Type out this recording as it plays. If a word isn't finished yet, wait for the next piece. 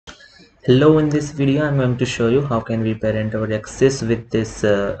Hello, in this video I'm going to show you how can we parent our axis with this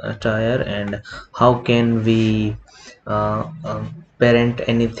tire, and how can we parent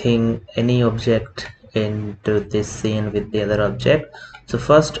any object into this scene with the other object. So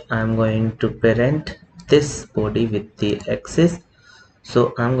first I'm going to parent this body with the axis.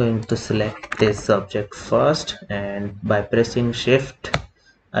 So I'm going to select this object first, and by pressing shift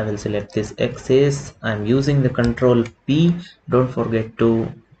I will select this axis. I'm using the control P. Don't forget to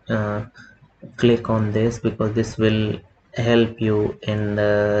uh, click on this, because this will help you in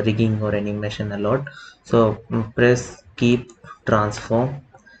the rigging or animation a lot. So press keep transform.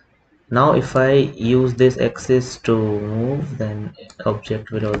 Now if I use this axis to move, then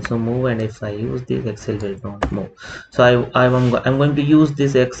object will also move, and if I use this axis will not move. So I'm going to use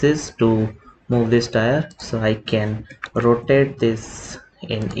this axis to move this tire, so I can rotate this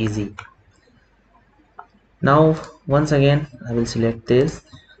in easy. Now once again I will select this,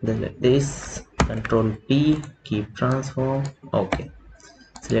 this control P, keep transform. Okay,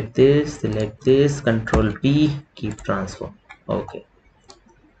 select this, control P, keep transform. Okay.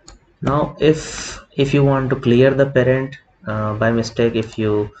 Now if you want to clear the parent by mistake, if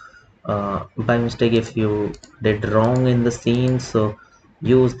you did wrong in the scene, so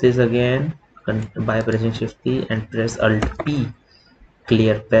use this again by pressing shift P and press alt P,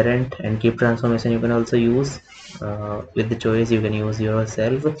 clear parent and keep transformation. You can also use with the choice, you can use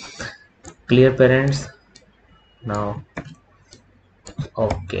yourself. Clear parents. Now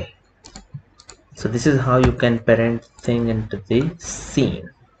okay, so this is how you can parent thing into the scene.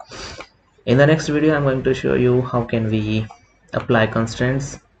 In the next video I'm going to show you how can we apply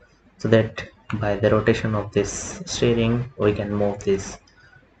constraints, so that by the rotation of this steering we can move these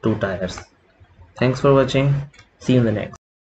two tires. Thanks for watching. See you in the next.